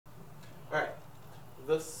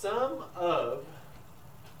the sum of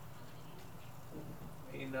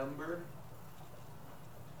a number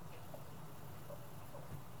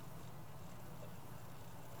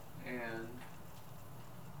and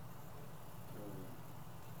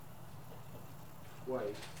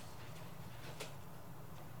twice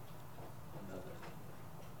another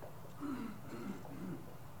number.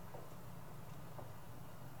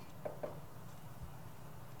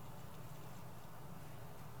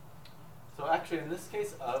 So actually, in this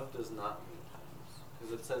case, of does not mean times,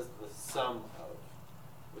 because it says the sum of,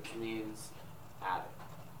 which means adding.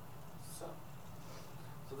 Sum.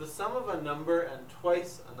 So the sum of a number and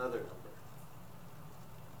twice another number.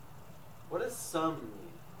 What does sum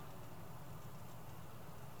mean?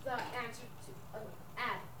 The answer to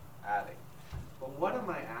add. Adding. But what am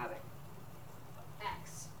I adding?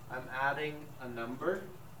 X. I'm adding a number,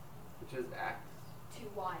 which is x, To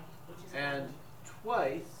y, which is and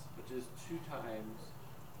twice, which is 2 times,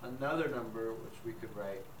 another number, which we could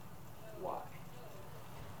write y.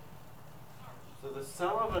 So the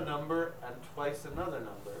sum of a number and twice another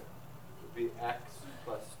number would be x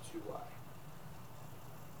plus 2y.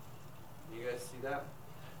 You guys see that?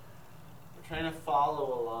 We're trying to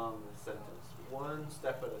follow along the sentence, one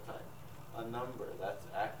step at a time. A number, that's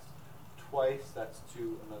x. Twice, that's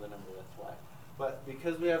 2. Another number, that's y. But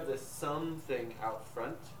because we have this sum thing out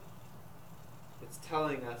front, it's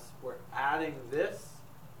telling us we're adding this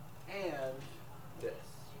and this.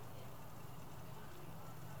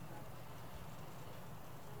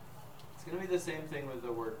 It's going to be the same thing with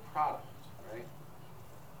the word product, right?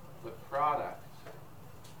 The product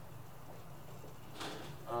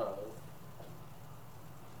of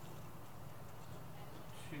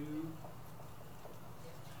 2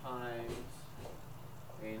 times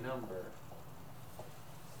a number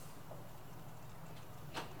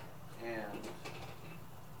and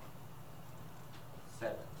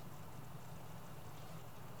 7.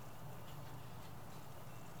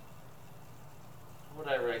 How would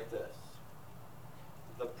I write this?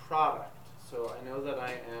 The product. So I know that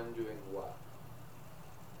I am doing what?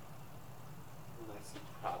 When I see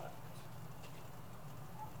product.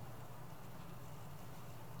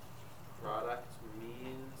 Product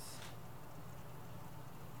means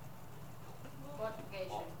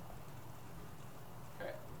multiplication.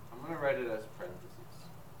 Okay, I'm going to write it as parentheses.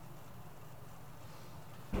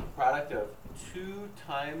 Product of 2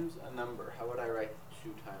 times a number. How would I write 2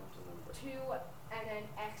 times a number? 2 and then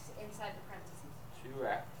x inside the parentheses.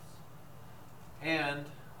 2x and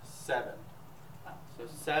 7. Oh. So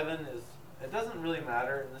 7 is, it doesn't really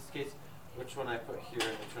matter in this case which one I put here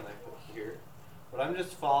and which one I put here. But I'm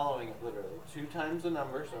just following it literally. 2 times a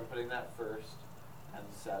number, so I'm putting that first, and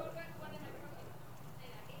 7. I'm putting that.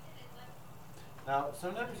 Now,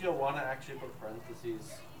 sometimes you'll want to actually put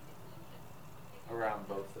parentheses around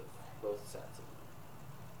both sets of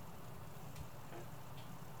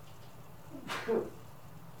them. Okay.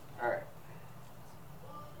 Alright.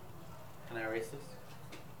 Can I erase this?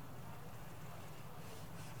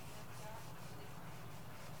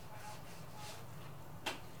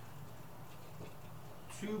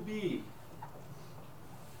 To be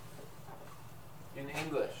in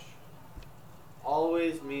English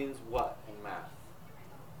always means what in math?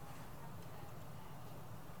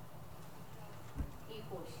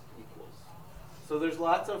 Equals. Equals. So there's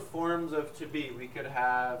lots of forms of to be. We could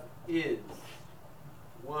have is,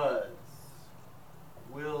 was,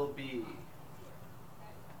 will be,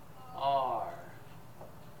 are,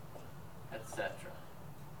 etc.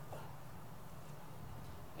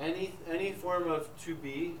 Any form of to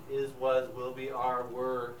be, is, was, will be, are,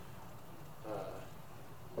 were.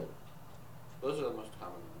 Those are the most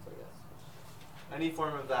common ones, I guess. Any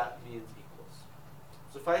form of that means equals.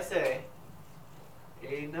 So if I say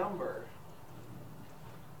a number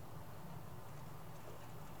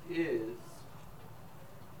is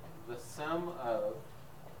the sum of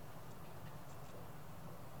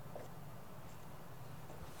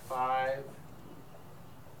 5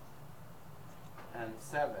 and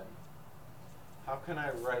 7, how can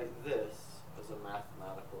I write this as a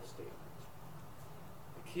mathematical statement?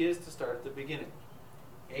 The key is to start at the beginning.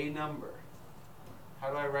 A number. How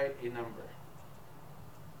do I write a number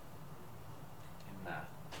in math?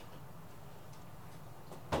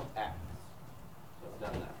 X. So I've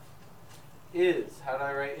done that. Is. How do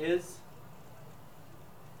I write is?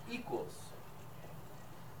 Equals.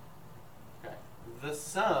 Okay. The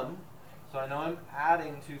sum. So I know I'm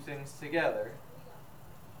adding 2 things together.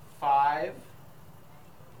 5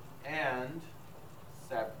 and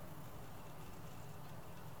 7.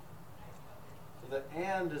 So the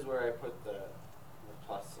and is where I put the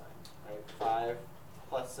plus sign, right? 5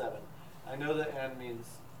 plus 7. I know that and means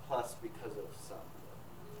plus because of some.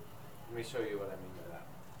 Let me show you what I mean by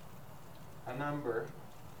that. A number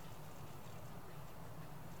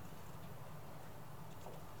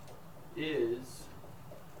is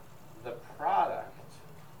the product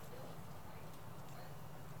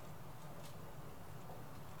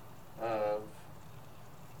of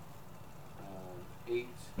 8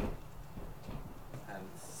 and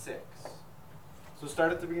 6. So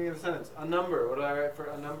start at the beginning of the sentence. A number. What do I write for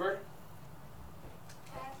a number?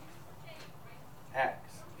 X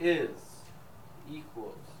is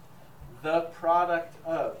equals the product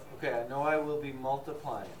of. Okay, I know I will be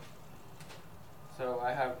multiplying. So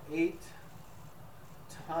I have 8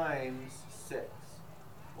 times 6,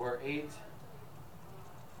 or 8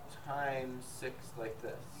 times 6 like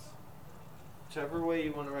this. Whichever way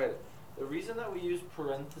you want to write it. The reason that we use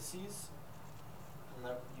parentheses, and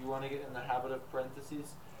that you want to get in the habit of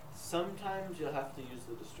parentheses, sometimes you'll have to use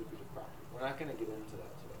the distributive property. We're not going to get into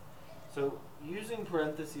that today. So using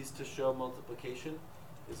parentheses to show multiplication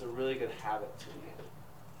is a really good habit to begin.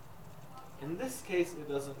 In this case, it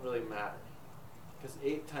doesn't really matter. Because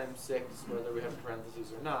 8 times 6, whether we have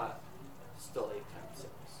parentheses or not, is still 8 times 6.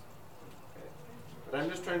 Okay? But I'm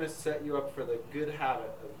just trying to set you up for the good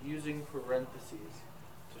habit of using parentheses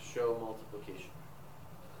to show multiplication.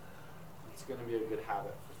 It's going to be a good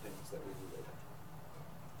habit for things that we do later.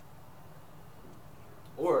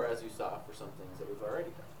 Or, as you saw, for some things that we've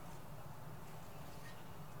already done.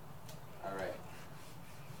 All right.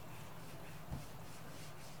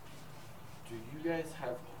 Do you guys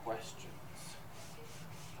have questions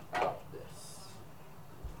about this?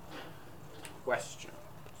 Questions?